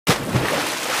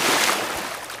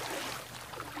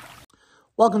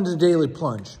Welcome to the Daily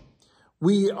Plunge.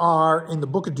 We are in the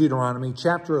book of Deuteronomy,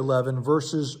 chapter 11,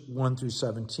 verses 1 through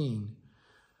 17.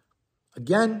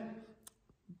 Again,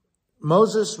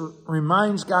 Moses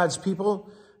reminds God's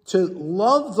people to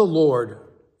love the Lord,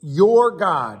 your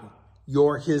God.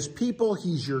 You're his people,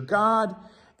 he's your God,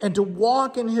 and to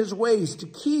walk in his ways, to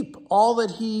keep all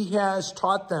that he has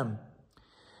taught them.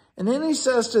 And then he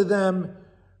says to them,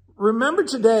 remember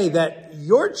today that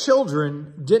your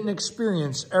children didn't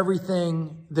experience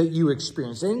everything that you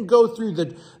experienced. They didn't go through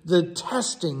the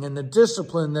testing and the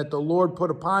discipline that the Lord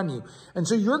put upon you. And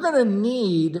so you're going to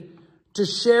need to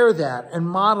share that and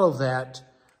model that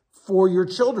for your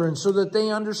children so that they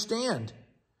understand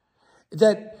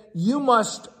that you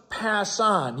must pass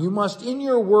on. You must, in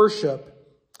your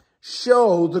worship,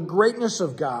 show the greatness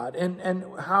of God and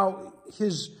how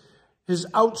his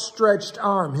outstretched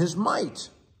arm, his might.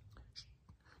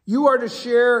 You are to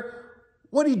share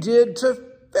what he did to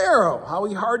Pharaoh, how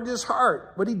he hardened his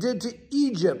heart, what he did to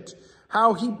Egypt,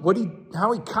 how he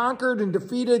conquered and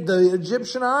defeated the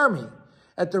Egyptian army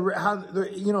at the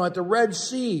Red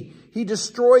Sea. He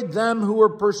destroyed them who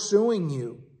were pursuing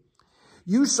you.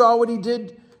 You saw what he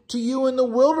did to you in the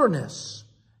wilderness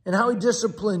and how he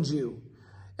disciplined you,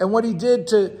 and what he did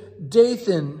to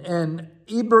Dathan and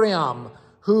Abiram,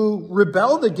 who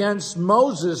rebelled against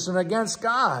Moses and against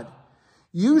God.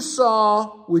 You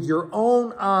saw with your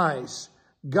own eyes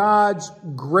God's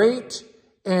great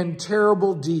and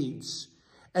terrible deeds.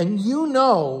 And you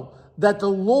know that the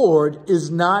Lord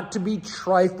is not to be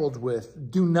trifled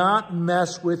with. Do not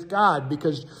mess with God,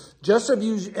 because just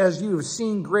as you have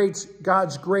seen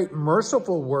God's great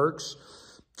merciful works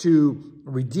to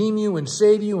redeem you and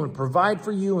save you and provide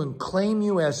for you and claim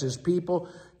you as his people,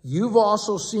 you've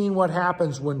also seen what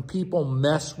happens when people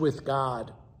mess with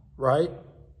God, right?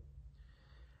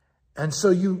 And so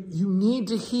you need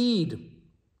to heed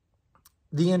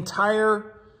the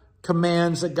entire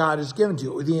commands that God has given to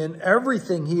you, and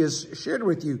everything he has shared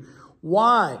with you.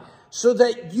 Why? So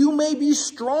that you may be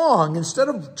strong. Instead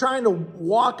of trying to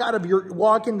walk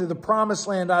into the promised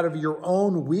land out of your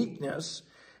own weakness,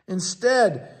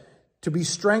 instead to be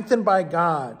strengthened by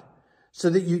God, so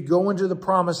that you go into the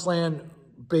promised land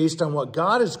based on what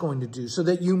God is going to do, so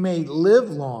that you may live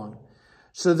long,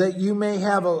 so that you may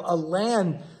have a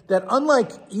land that,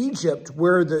 unlike Egypt,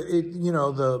 where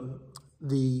the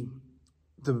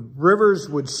rivers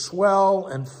would swell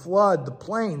and flood the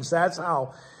plains. That's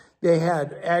how they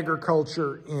had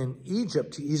agriculture in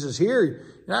Egypt. He says, here, you're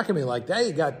not going to be like that.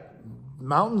 You got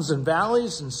mountains and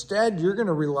valleys. Instead, you're going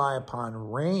to rely upon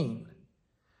rain.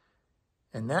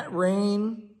 And that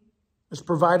rain is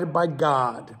provided by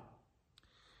God.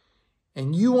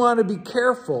 And you want to be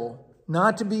careful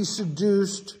not to be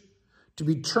seduced, to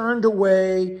be turned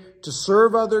away, to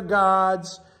serve other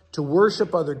gods, to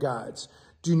worship other gods.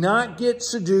 Do not get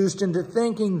seduced into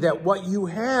thinking that what you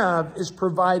have is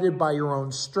provided by your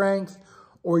own strength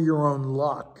or your own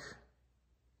luck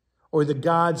or the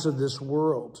gods of this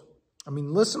world. I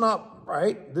mean, listen up,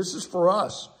 right? This is for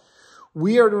us.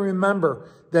 We are to remember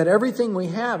that everything we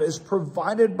have is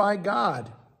provided by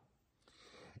God.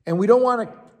 And we don't want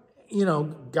to,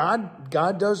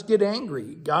 God does get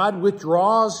angry. God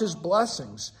withdraws his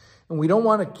blessings. And we don't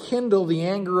want to kindle the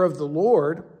anger of the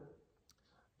Lord.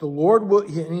 The Lord will,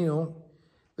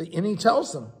 and he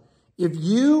tells them, if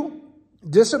you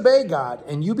disobey God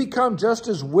and you become just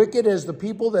as wicked as the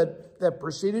people that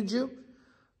preceded you,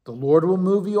 the Lord will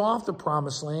move you off the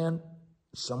promised land.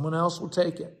 Someone else will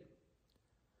take it.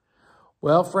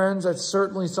 Well, friends, that's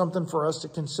certainly something for us to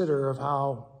consider of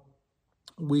how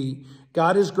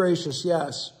God is gracious,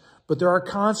 yes, but there are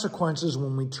consequences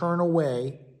when we turn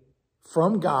away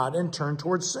from God and turn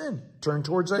towards sin, turn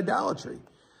towards idolatry.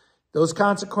 Those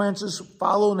consequences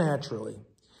follow naturally.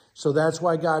 So that's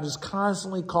why God is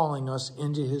constantly calling us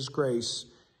into his grace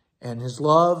and his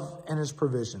love and his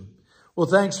provision. Well,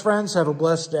 thanks, friends. Have a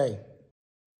blessed day.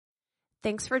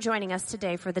 Thanks for joining us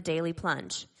today for the Daily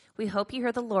Plunge. We hope you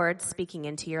hear the Lord speaking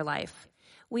into your life.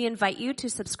 We invite you to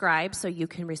subscribe so you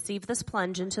can receive this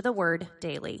plunge into the Word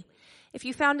daily. If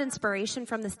you found inspiration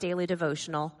from this daily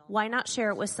devotional, why not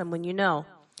share it with someone you know?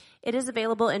 It is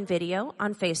available in video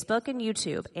on Facebook and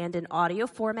YouTube, and in audio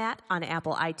format on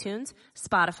Apple iTunes,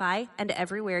 Spotify, and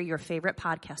everywhere your favorite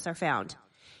podcasts are found.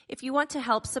 If you want to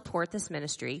help support this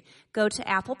ministry, go to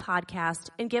Apple Podcast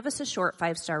and give us a short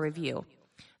 5-star review.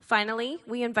 Finally,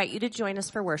 we invite you to join us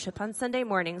for worship on Sunday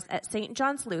mornings at St.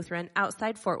 John's Lutheran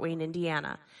outside Fort Wayne,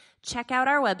 Indiana. Check out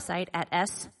our website at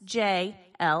sjlt.org.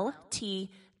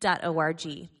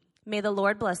 May the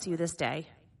Lord bless you this day.